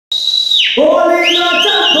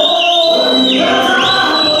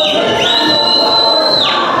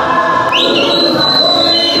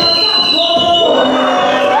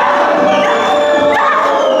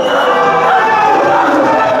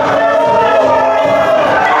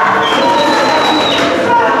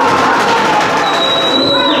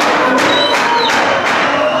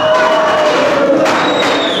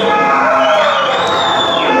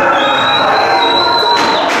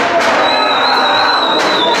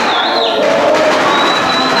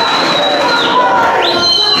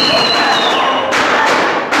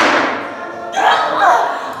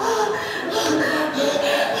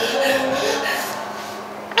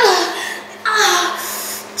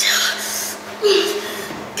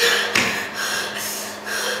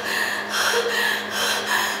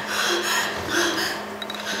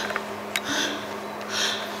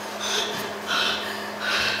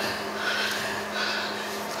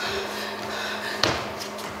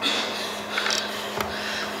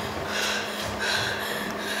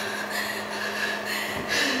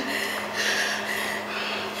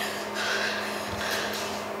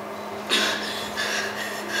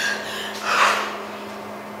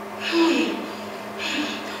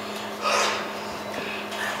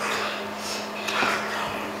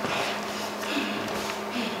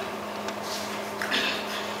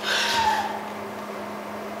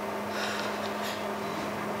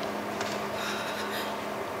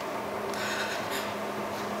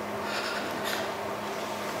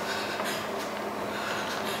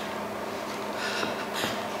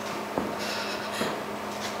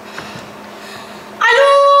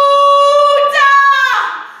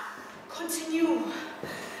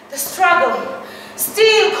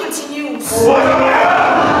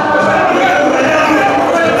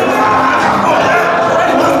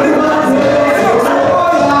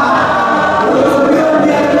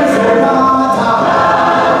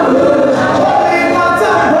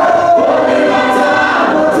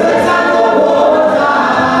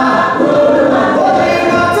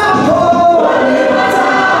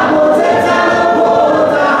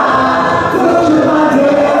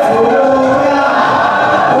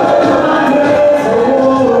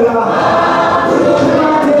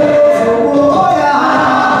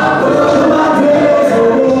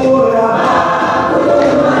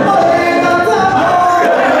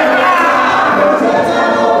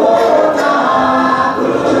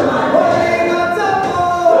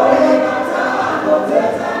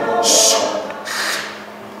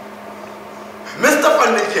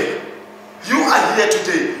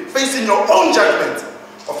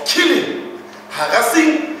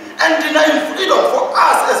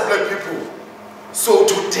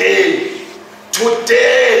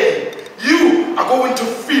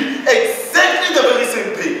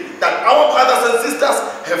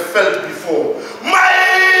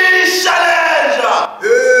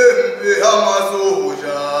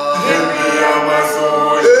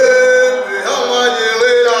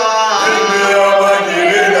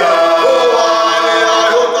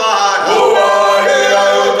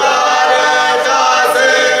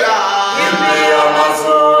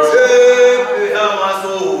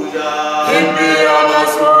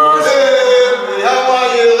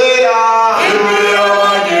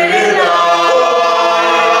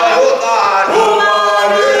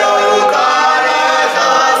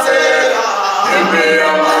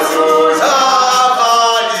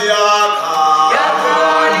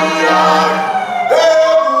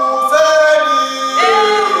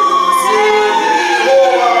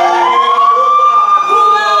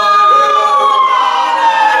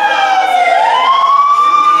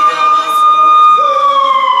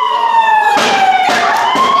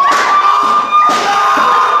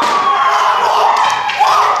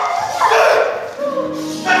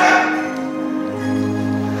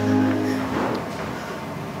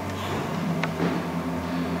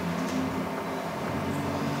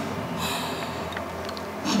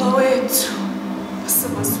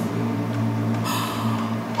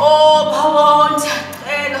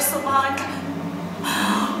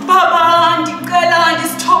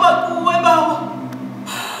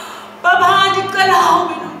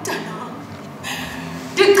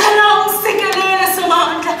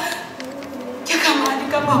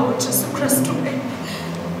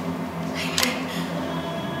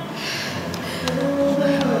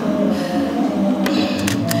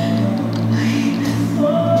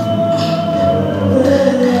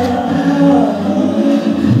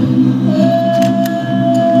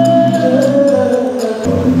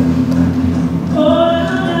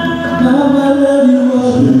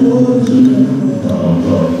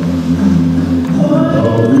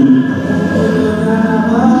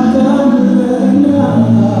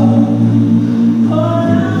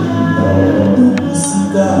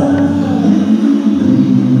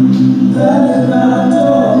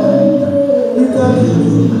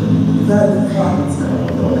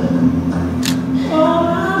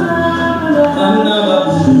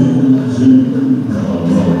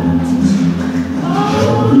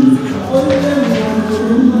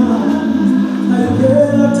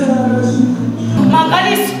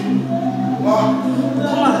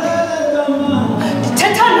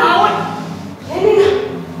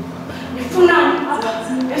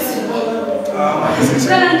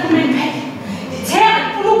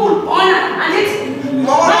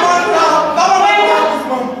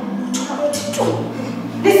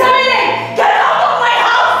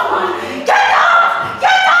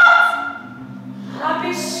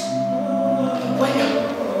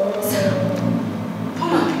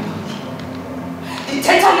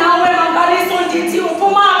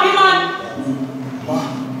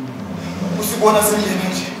sibona singena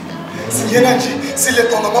nje. Singena nje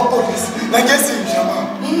silethwa ngamapolisi nangezinja mama.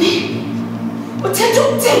 Nini? Uthetha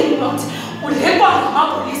ukuthini manje? Ulekwa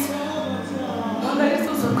ngamapolisi. Mama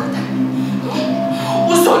uzoqeda.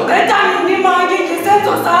 Uzoqeda nini manje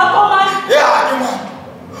ngesenzo sakho manje? Yeah, mama.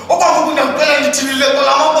 Oba ngikunda ngicela ngithini lethwa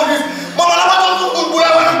ngamapolisi. Mama labantu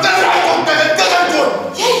ukubulala ngicela ngicela.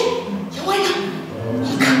 Hey, wena.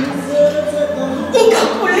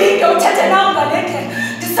 Ungakhulika uthethe nanga leke.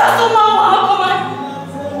 Ndisasuma wakho manje.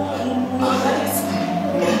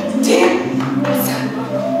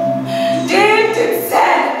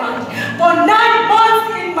 For 9 months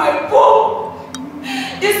in my womb,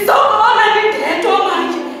 this so already dead to my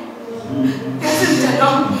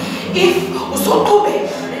if Usokube,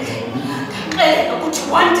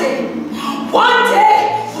 one day,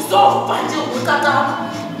 Uso find you with that.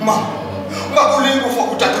 Ma, Makulingo for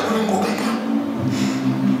Utata Kulingo.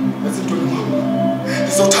 Listen to me.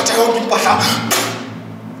 So Tata,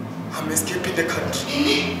 I'm escaping the country.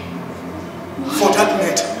 For that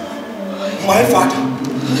matter, my father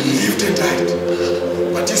lived and died,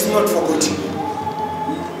 but he's not forgotten.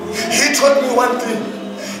 He taught me one thing.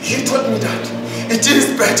 He taught me that it is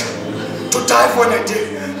better to die for a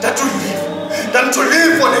day that will live than to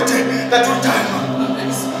live for a day that will die.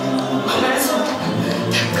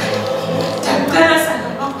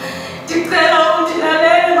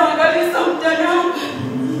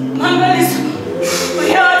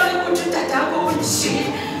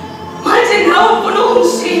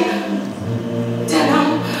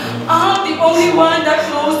 I'm the only one that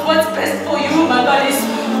knows what's best for you, Magalis.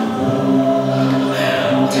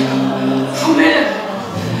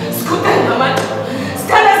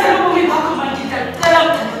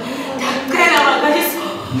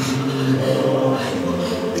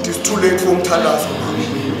 It is too late for Mtalas.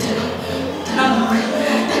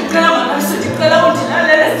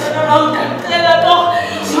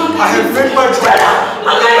 I have made my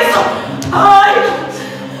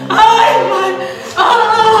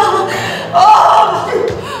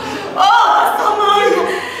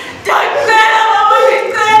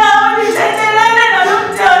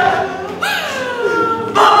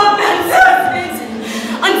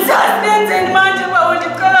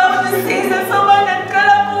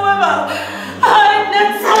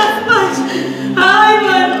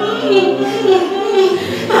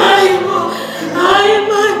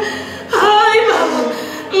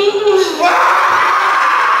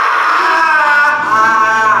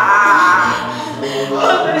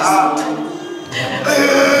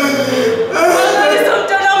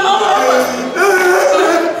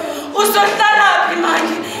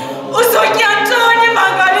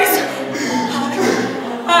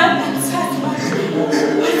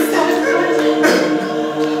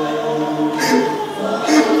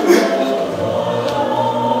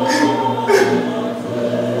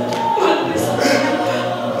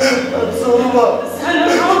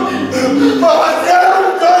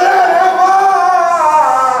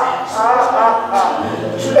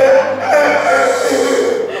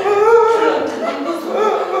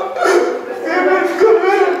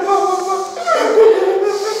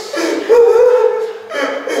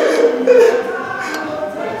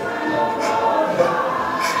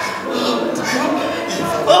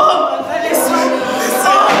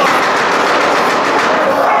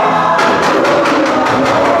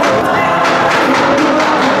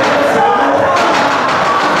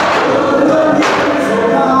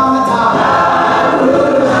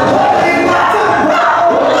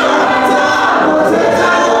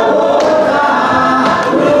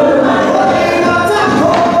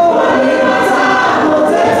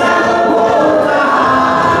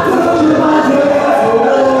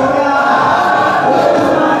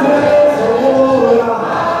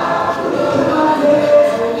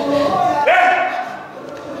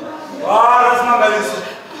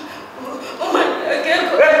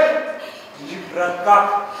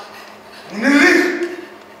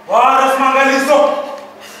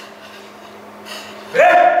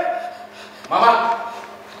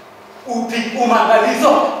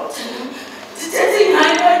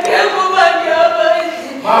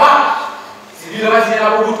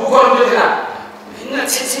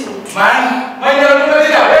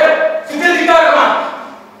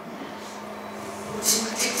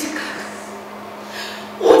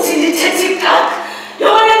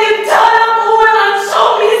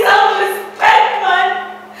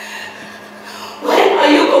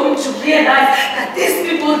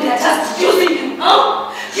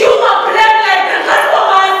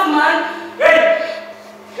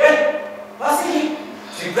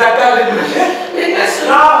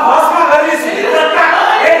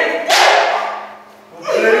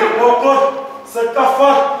Pokok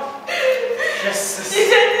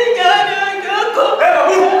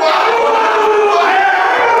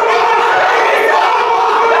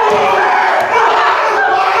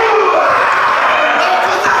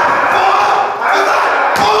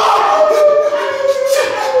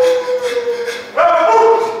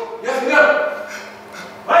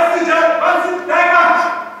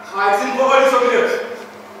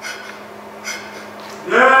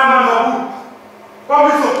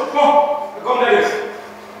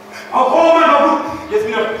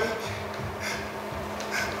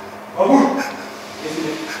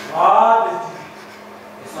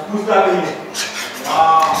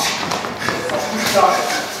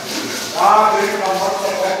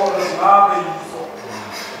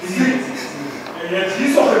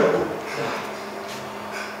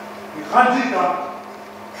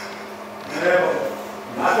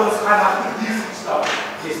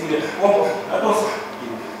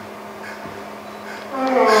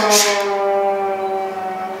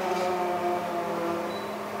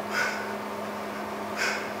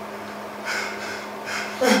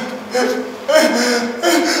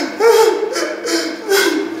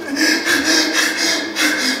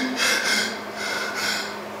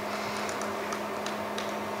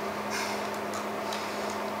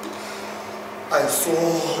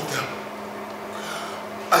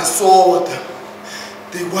I saw them.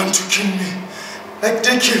 They want to kill me. Like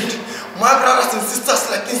they killed my brothers and sisters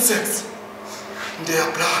like insects.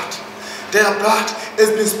 Their blood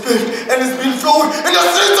has been spilled and it's been flowing in the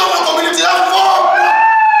streets of our community.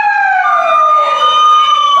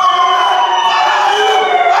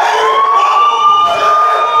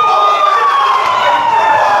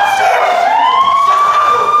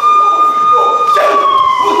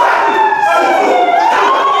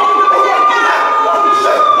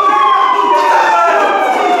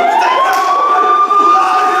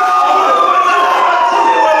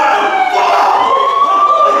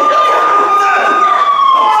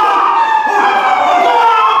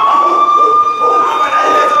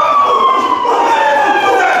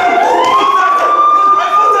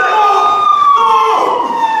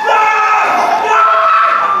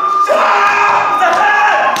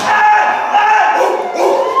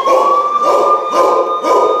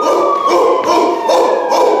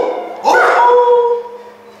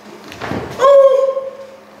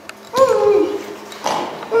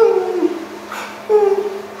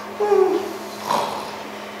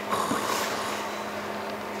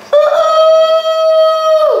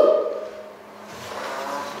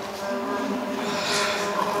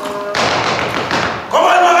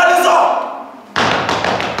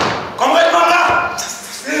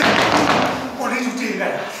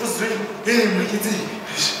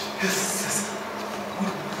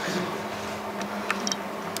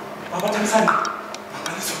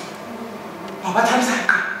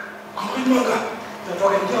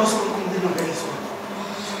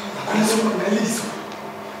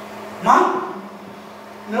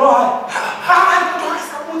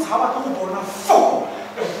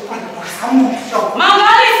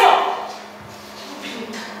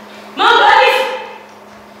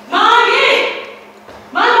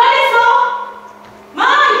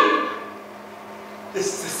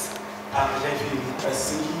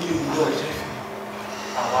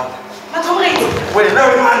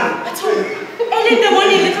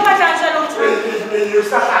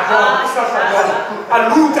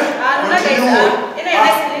 Aluta.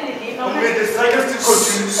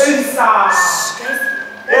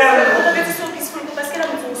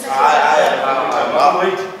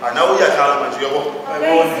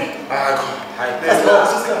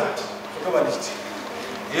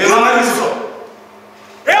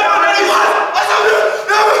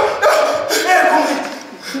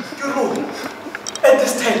 At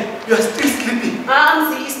this time, you are still sleeping.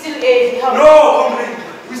 He's still 80. No, comrade.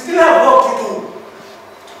 We still have work to do.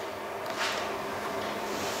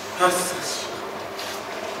 Yes.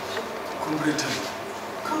 Comrade.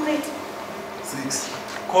 Comrade. 6.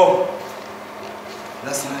 Come.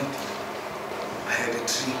 Last night, I had a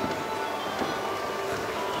dream.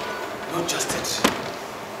 Not just a dream.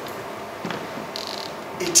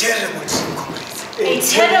 A terrible dream, comrade. A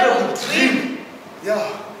terrible dream?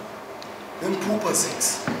 Yeah. Then Poopa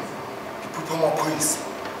 6. The Poopa my boys.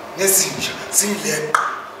 Nezinja, sing there.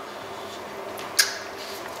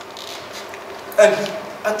 And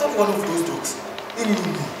I thought one of those dogs, he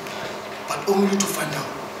knew me. But only to find out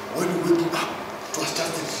when we wake up, it was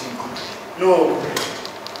just a dream, comrade. No,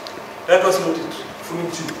 that was not a dream.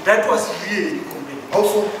 That was really comrade.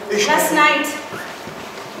 Also, last night,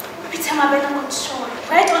 Peter Mabena got shot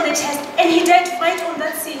right on the chest and he died right on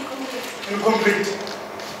that scene, comrade. Incomplete.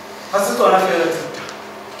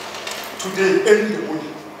 Today, early in the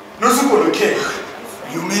morning, no super okay.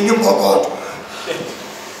 You mean him, God?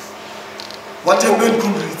 What happened,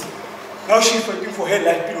 comrade? Now she's fighting for her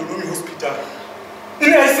life in Olomi Hospital.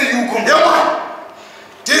 In ICU, comrade. Yeah, man.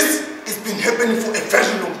 This has been happening for a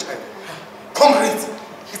very long time. Comrade,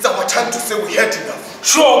 it's our time to say we had enough.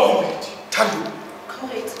 Sure, comrade. Tando.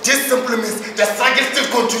 Comrade. This simply means the struggle still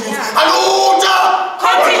continues. Yeah. Aluta!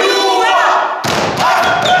 Continue!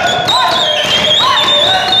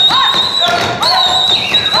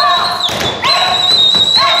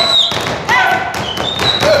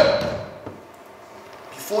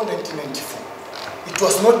 Before 1994, it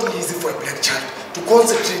was not easy for a black child to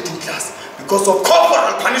concentrate in class because of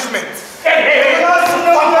corporal punishment.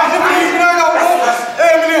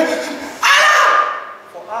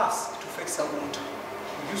 For us to fix our water,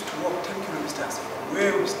 we used to walk 10 kilometers from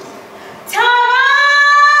where we stay.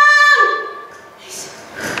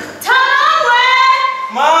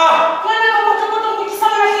 Ma!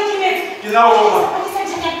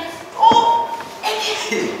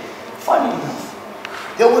 Funny enough,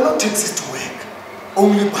 there were no taxis to work,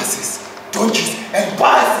 only buses, donkeys, and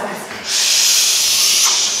bicycles.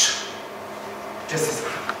 Shh! Just as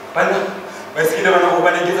Bana, bicycle bana ko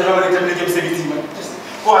bana kita sama dengan dia bisa biti man.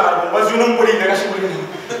 Kau ada baju nung puri dengan si puri.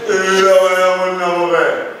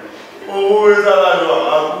 Oh, salah lo,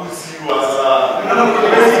 aku siwasa.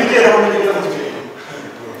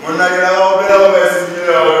 Mana kira kau bela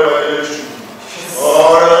bicycle awak.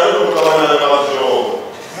 Oh, ada tu kawan ada kawan tu.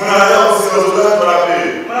 Mana ada aku sudah berapa?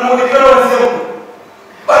 Mana mau dikira orang siapa?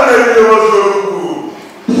 Mana dia masuk?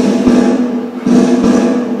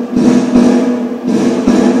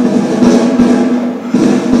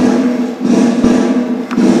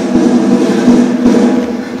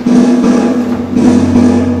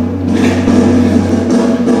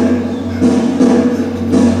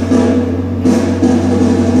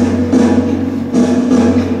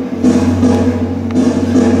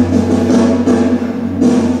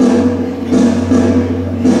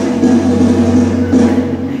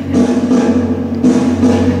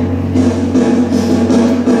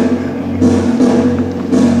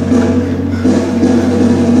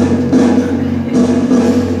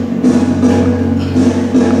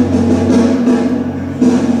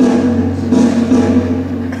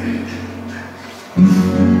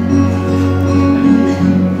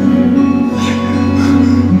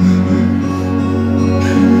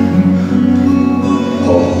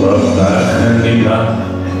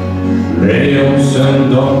 Leeuw zijn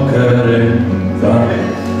donkere dag.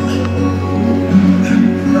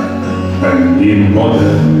 En die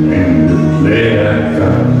modder in de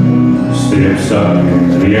klerenkast, streepzak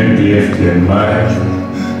en drieën leeft in mij.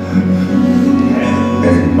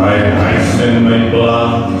 En mijn huis en mijn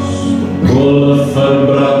blaas, kolen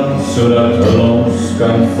verbrand, zodat het ons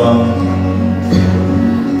kan vangen.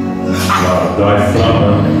 Maar die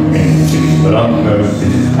vlammen in die brandneus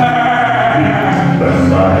is bij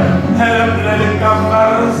mij. Help de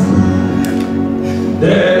cameras.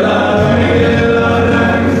 De la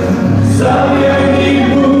rij, zou jij niet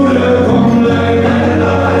moeilijk omleiden? De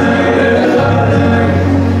la rij,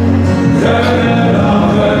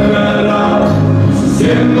 generaal,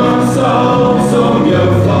 simmer zelfs om je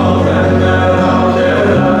vallen. De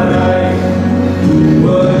la rij,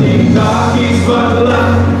 wordt die kakies wat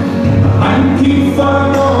lang, handkie van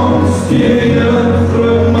ons die je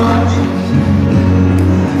groot maakt.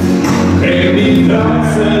 Geef die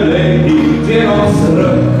draadse leeg die in ons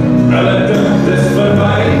rug.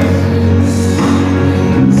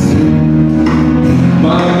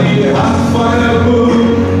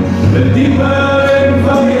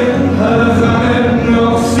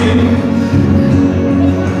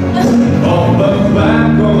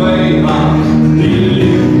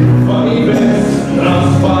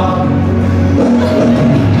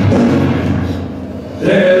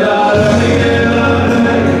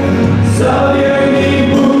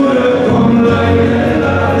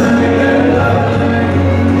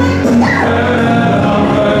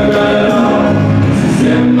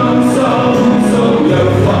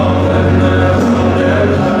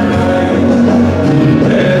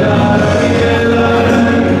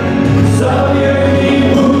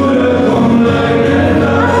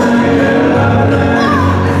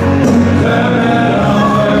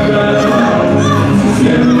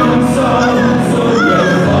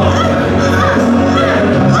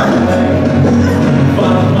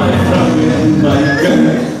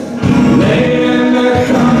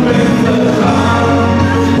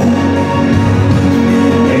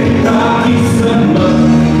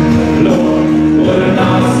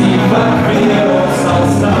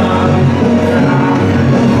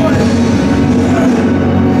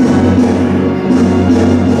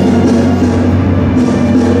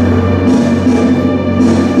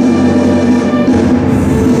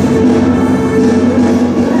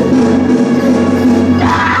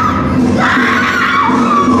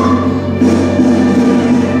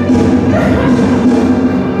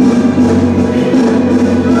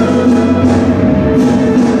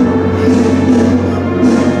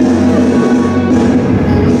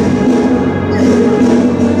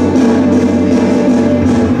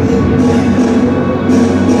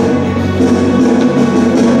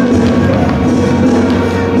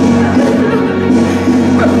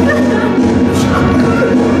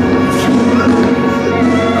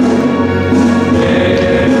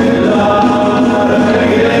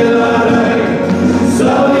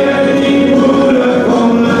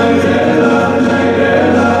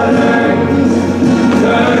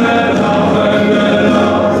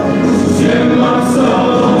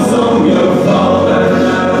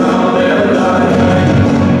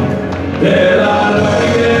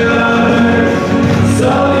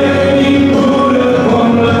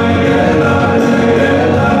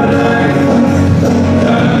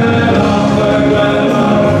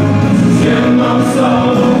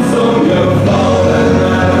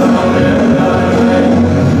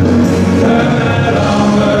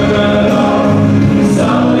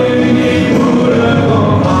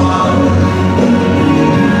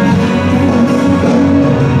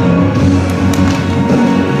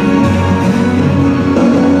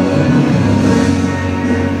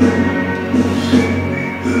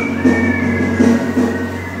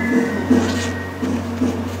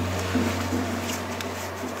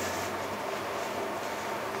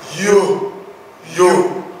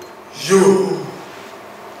 You.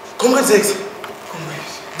 Comrade Zex,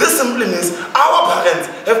 this simply means our parents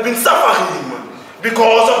have been suffering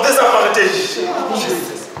because of this apartheid.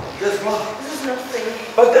 Jesus. This is not fair.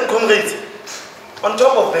 But then, comrades, on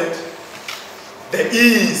top of that, there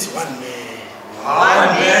is one man.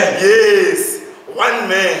 One man? Yes, one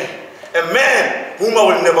man. A man whom I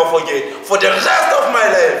will never forget for the rest of my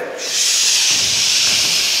life.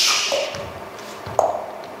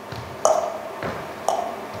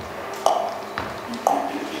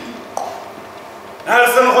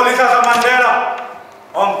 Nelson Mandela,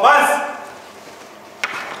 on once.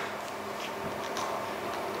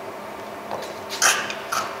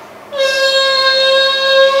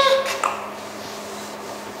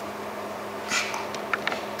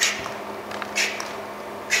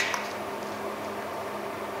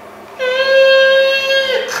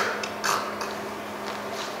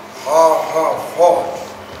 Fought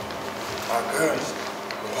against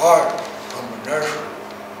white domination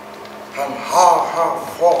and how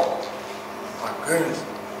fought against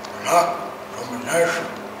black domination.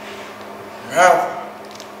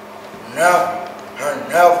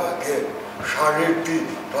 Never again shall it be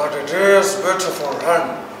that it is beautiful land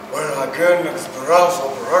will again experience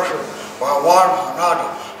oppression by one another.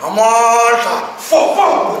 Amalta!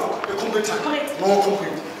 No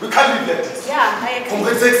complaint. We can't live like this. Yeah, I agree.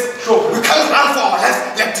 Comrade, sure. We can't run for our lives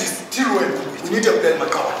like this. Till when? We need a plan, my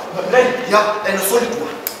God. A plan? Yeah, and a solid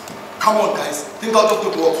one. Come on, guys. Think out of the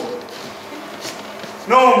box.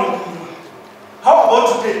 No. How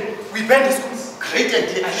about today? We ban the schools. Great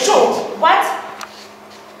idea. Sure. What?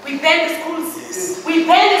 We ban the schools? Yes. We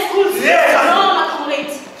ban the schools? Yes. No, my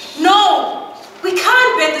comrade. No. We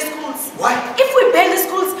can't ban the schools. Why? If we ban the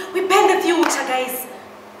schools, we ban the future, guys.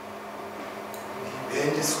 We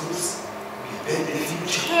ban the schools. We ban the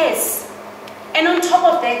future. Yes. And on top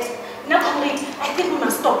of that, now comrade, I think we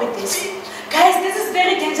must stop with this. Guys, this is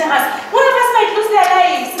very dangerous. One of us might lose their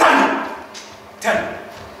lives. Tell me.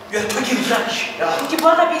 You are talking rubbish. You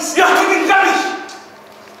are rubbish. You are talking rubbish.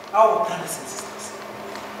 Our brothers and sisters,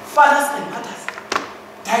 fathers and mothers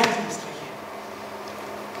died in this way.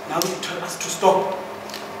 Now you tell us to stop.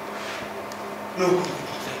 No,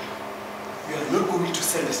 we are not going to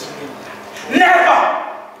sell the children. Never!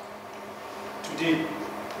 Today,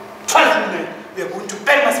 12 midnight, we are going to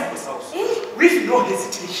burn my people's house. With no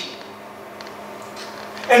hesitation.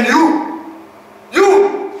 And you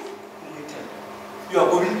are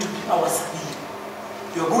going to be our Sabi.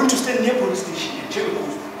 You are going to stand near police station and check the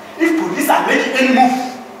post. If police are making any move,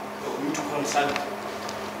 you are going to call Sabi.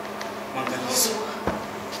 I'm not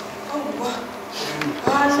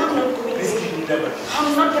going to. Please give me that back.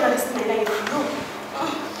 I'm not going to risk my life. No.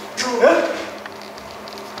 Huh?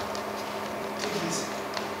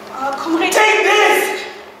 Comrade. Take this!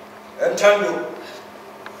 And tell you,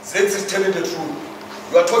 Zex is telling the truth.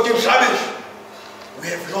 You are talking rubbish. We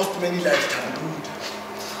have lost many lifetimes.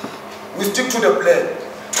 We stick to the plan.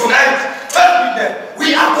 Tonight, 12 midnight,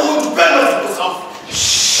 we are going to burn us in the south.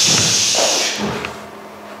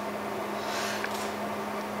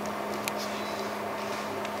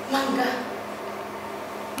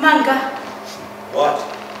 Manga. What?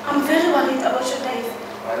 I'm very worried about your life.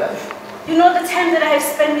 My life? You know the time that I have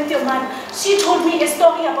spent with your mom. She told me a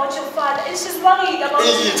story about your father and she's worried about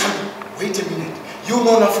you. Wait a minute. You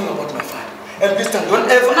know nothing about my father. And this time, don't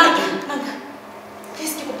ever again. Manga,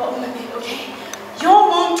 please keep about my name, okay? Your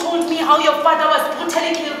mom told me how your father was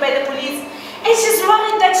brutally killed by the police. And she's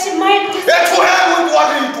worried that she might lose... To hell with what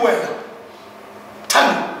you do. Tell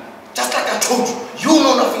me, just like I told you, you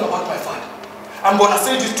know nothing about my father. I'm gonna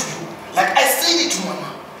say this to you, like I said it to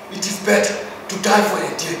Mama. It is better to die for a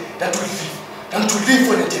day that will live, than to live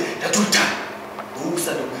for a day that will die. Those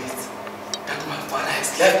are the ways that my father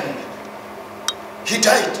has left me. He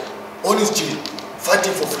died on his jail,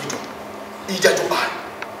 fighting for freedom, eager to buy.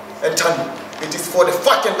 And tell me, it is for the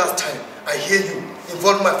fucking last time I hear you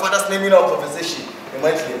involve my father's name in our conversation. Am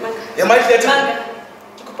I clear? Manga. Am I clear? Manga,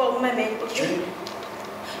 you go about my man, okay?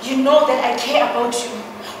 You know that I care about you.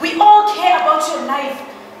 We all care about your life.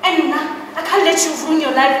 And I can't let you ruin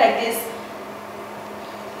your life like this.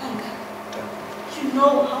 Manga, you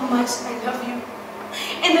know how much I love you.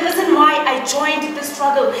 And the reason why I joined the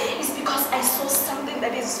struggle is because I saw something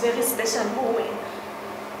that is very special moving.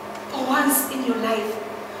 For once in your life,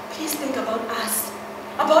 please think about us,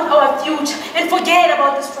 about our future, and forget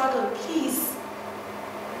about the struggle, please.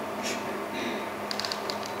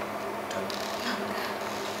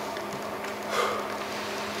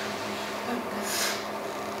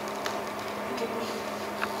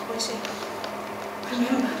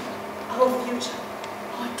 Remember our future,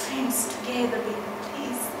 our dreams together, baby,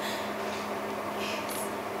 please.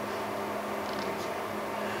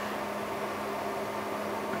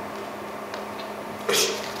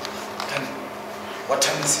 What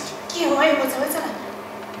time is it?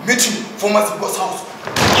 Meeting for Maziko's house.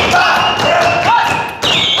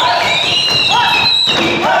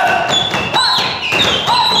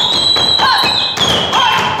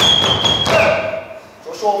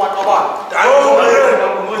 Show my cover.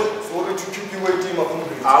 Sorry to keep you waiting, my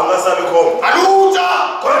comrade. Aluta!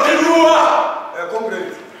 Continue!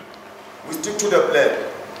 Comrade, we stick to the plan.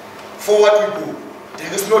 Forward we go.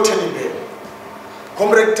 There is no turning back.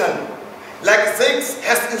 Comrade Tani, like Zex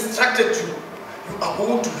has instructed you, you are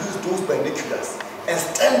going to use those binoculars and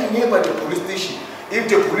stand near by the police station. If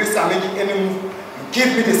the police are making any move, you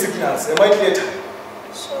give me the signals. Am I clear?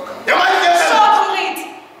 Sure. Am I clear? Sure, comrade.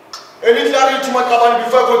 Any clarity, my command,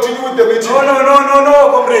 before I continue with the meeting? No,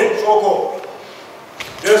 comrade. Shoko.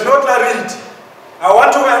 There's no clarity. I want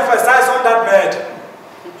to emphasize on that matter.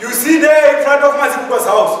 You see there in front of Maziko's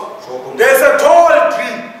house, there's a tall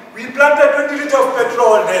tree. We planted 20 liters of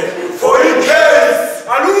petrol there. For in case!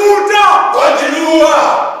 Aluta! Continue!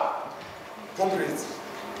 Comrades,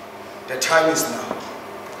 the time is now.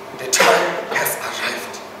 The time has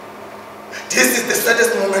arrived. This is the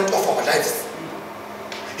saddest moment of our lives.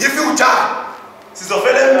 If you die, you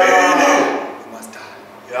must die.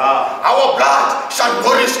 Yeah. Our blood shall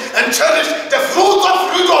nourish and cherish the fruits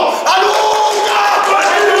of freedom. Aluta!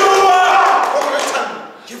 Comrades,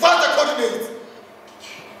 give us the coordinates.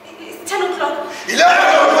 It's 10 o'clock. 11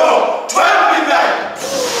 o'clock, 12 midnight.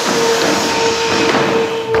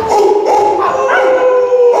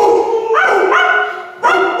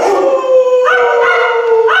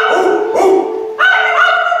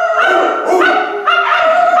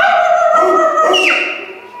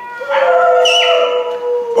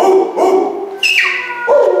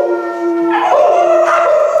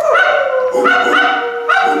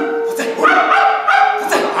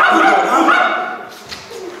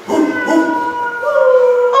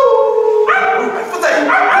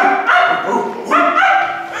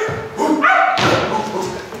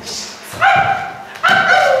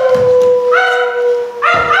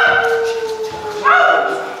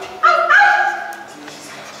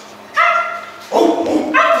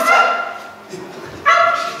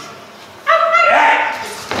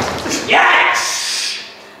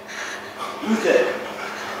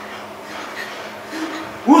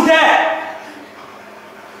 Who's there?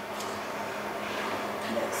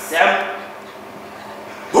 Sam.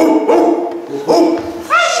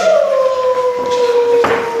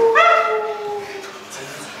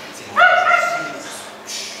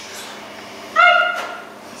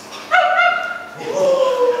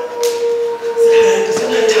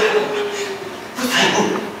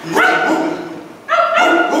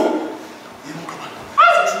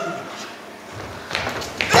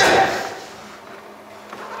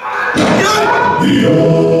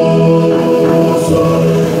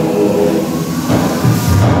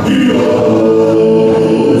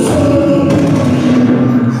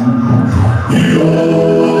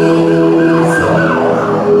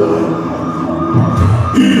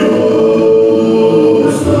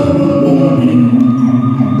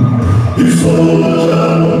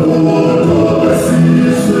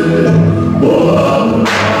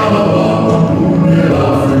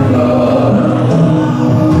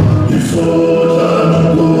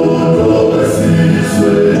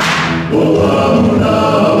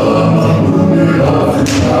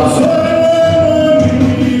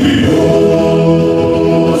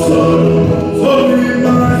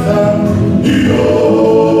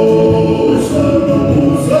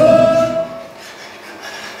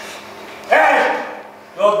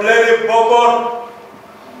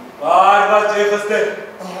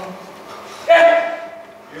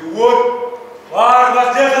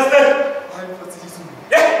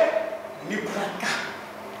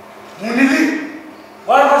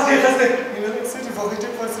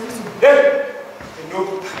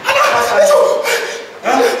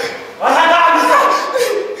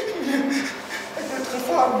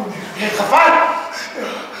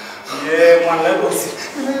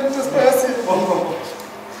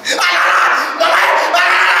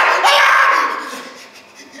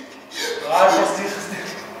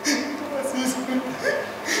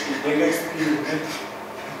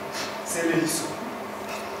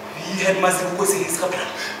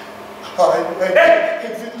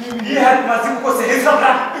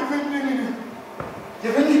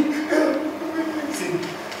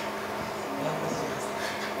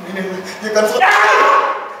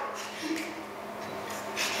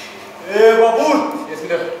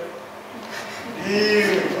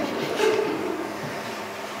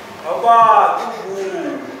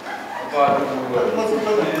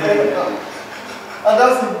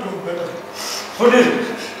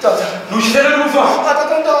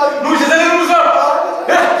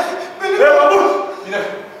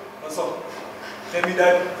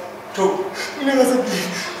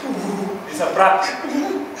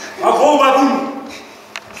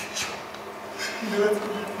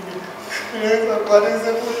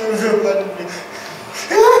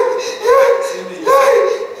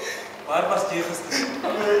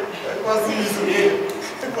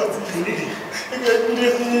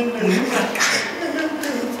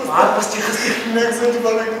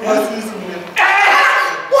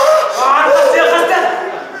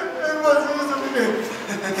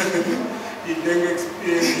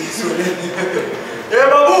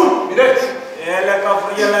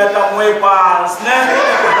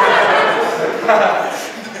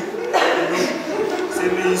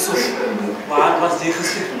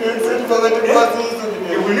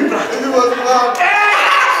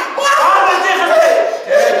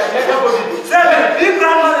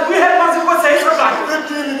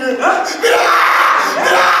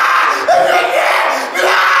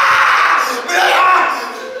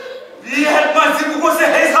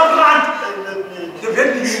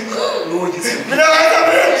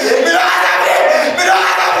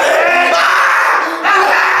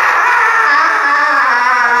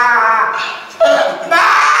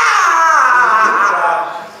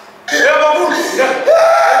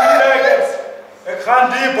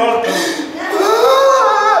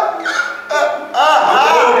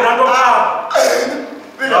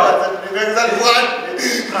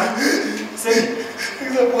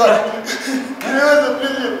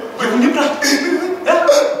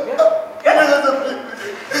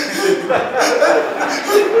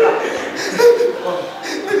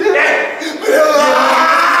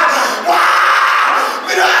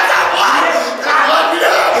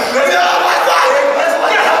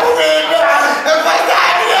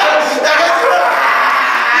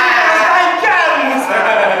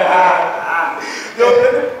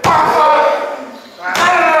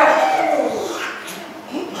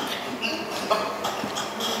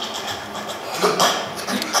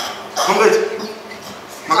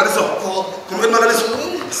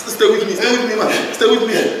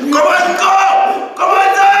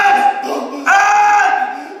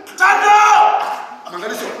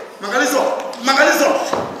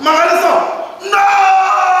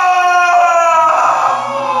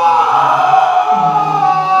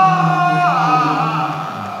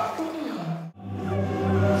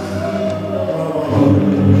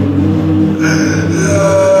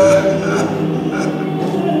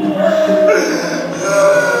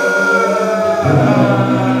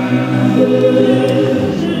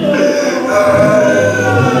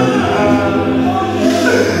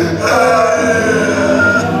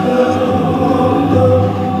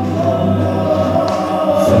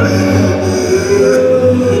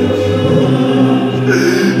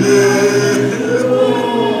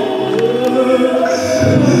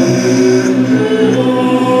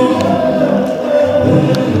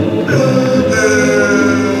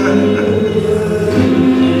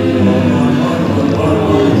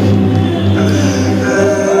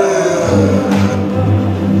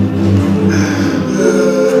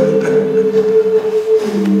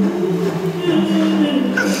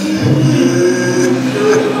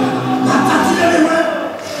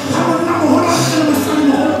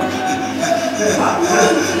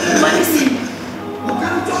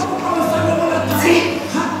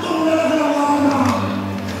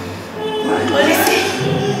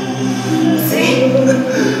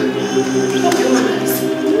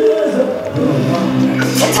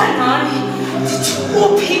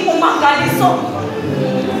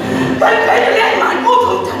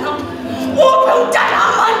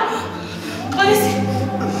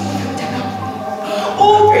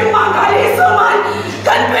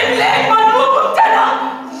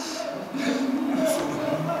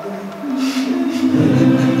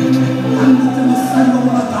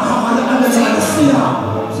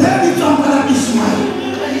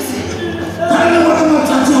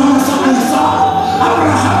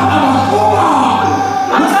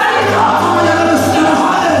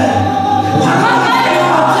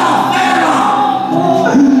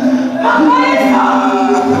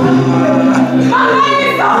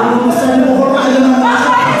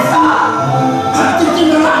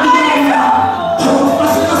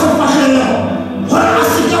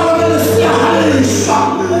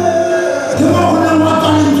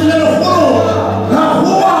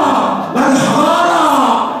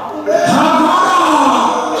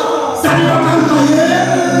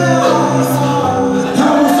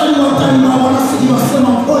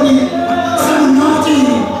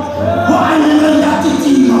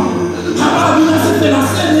 Habari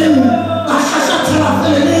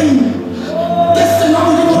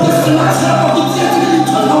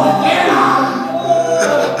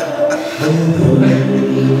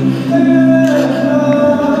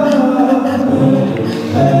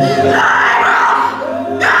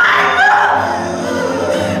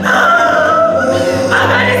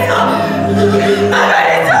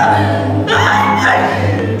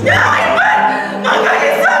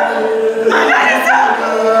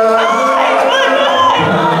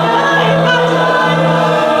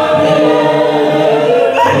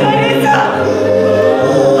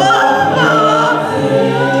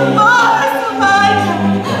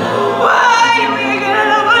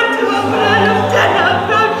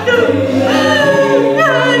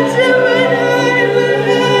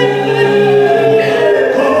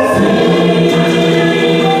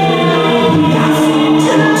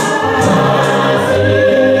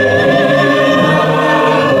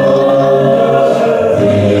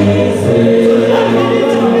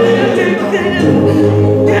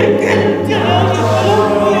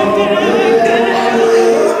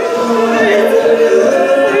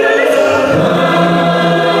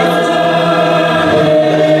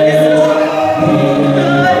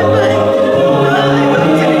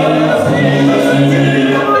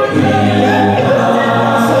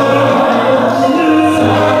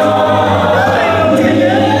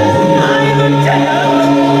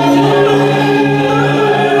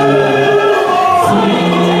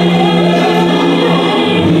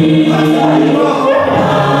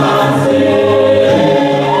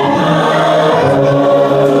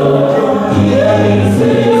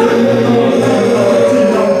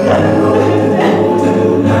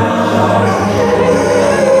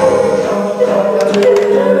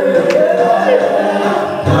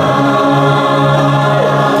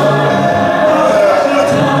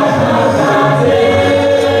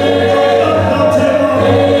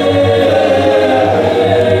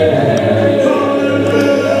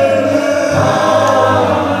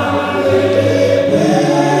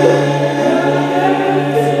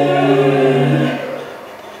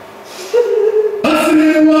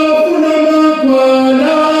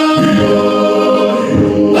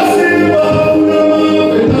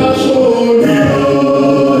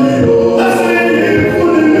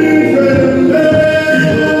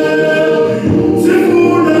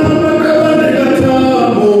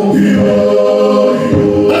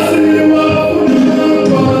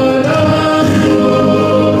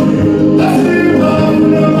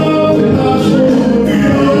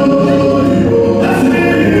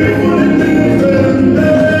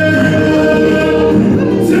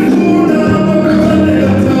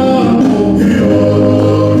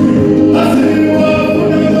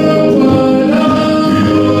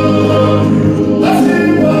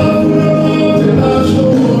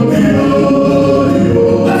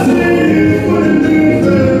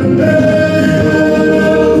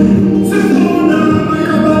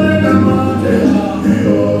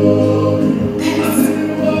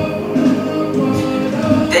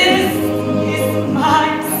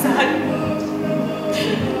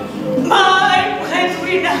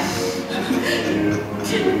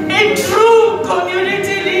a true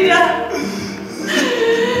community leader,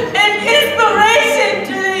 an inspiration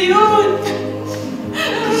to the youth.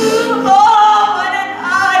 Oh, what an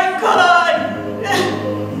icon!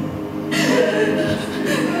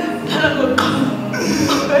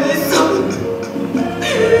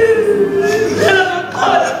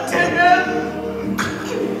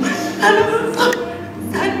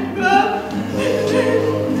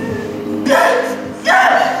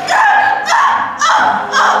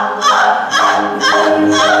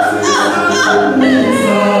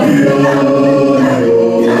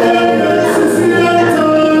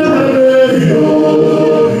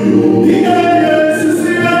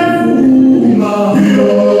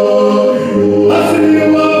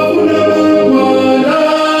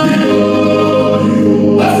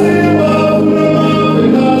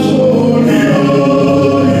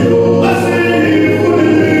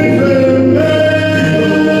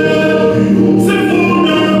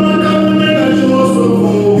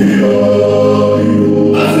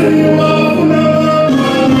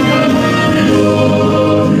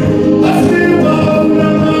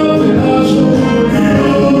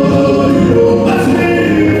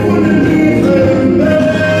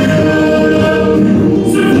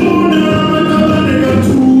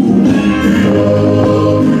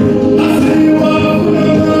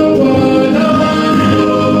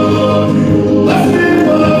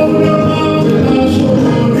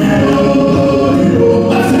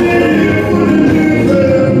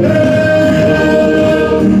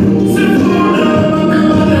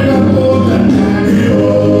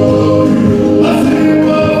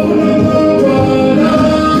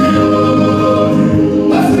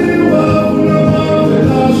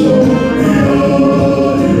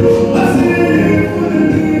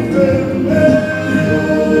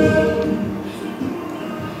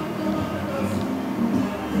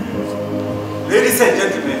 Ladies and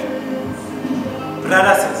gentlemen,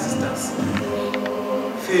 brothers and sisters,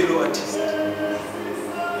 fellow artists,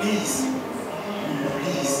 please,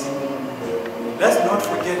 let's not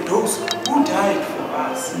forget those who died for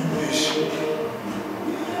us.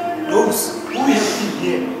 Those who have been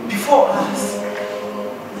here before us.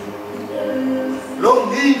 Long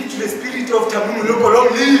live to the spirit of Tamumuloko, long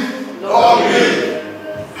live! Long live!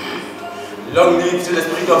 Long live to the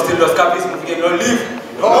spirit of Stilos Capis Mufigen, long live!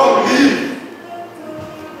 Long live!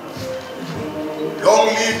 Long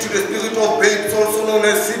live to the spirit of babes, also known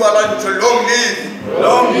as Sibalancho. Long live!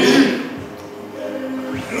 Long live!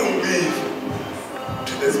 Long live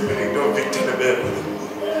to the spirit of Victor Lebel.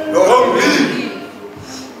 Long live!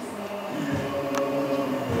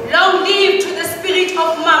 Long live to the spirit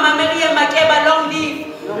of Mama Maria Makeba, long live.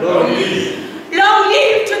 Long live! Long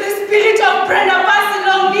live to the spirit of Brenda Bassi,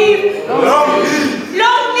 long live. Long live!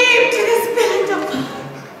 Long live to the spirit of...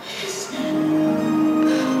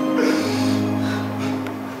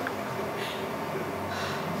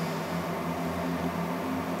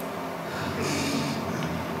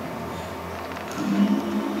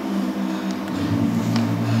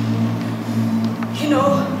 You know,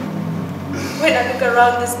 when I look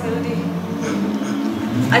around this building,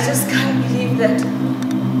 I just can't believe that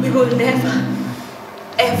we will never,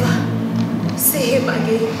 ever see him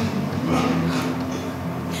again.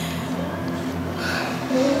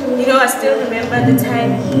 You know, I still remember the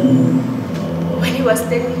time when he was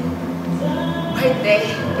standing right there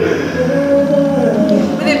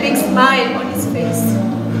with a big smile on his face.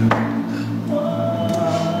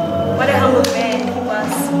 What a humble man he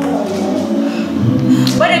was.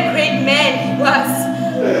 What a great man he was.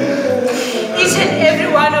 Each and every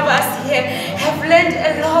one of us here have learned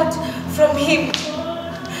a lot from him.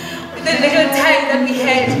 With the little time that we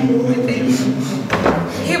had with him,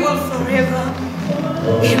 he will forever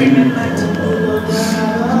be remembered.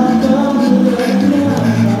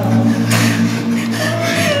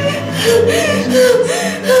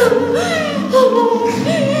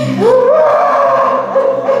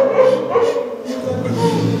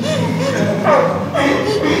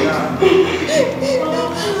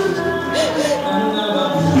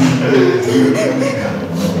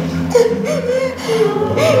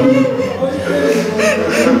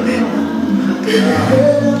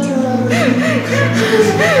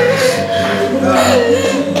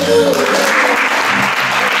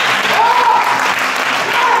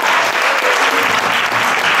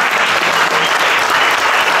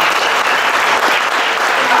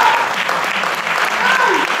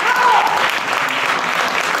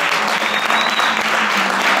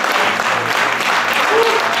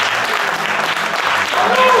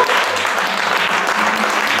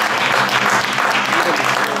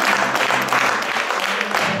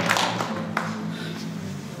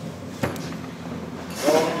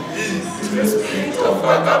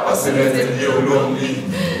 Seretse.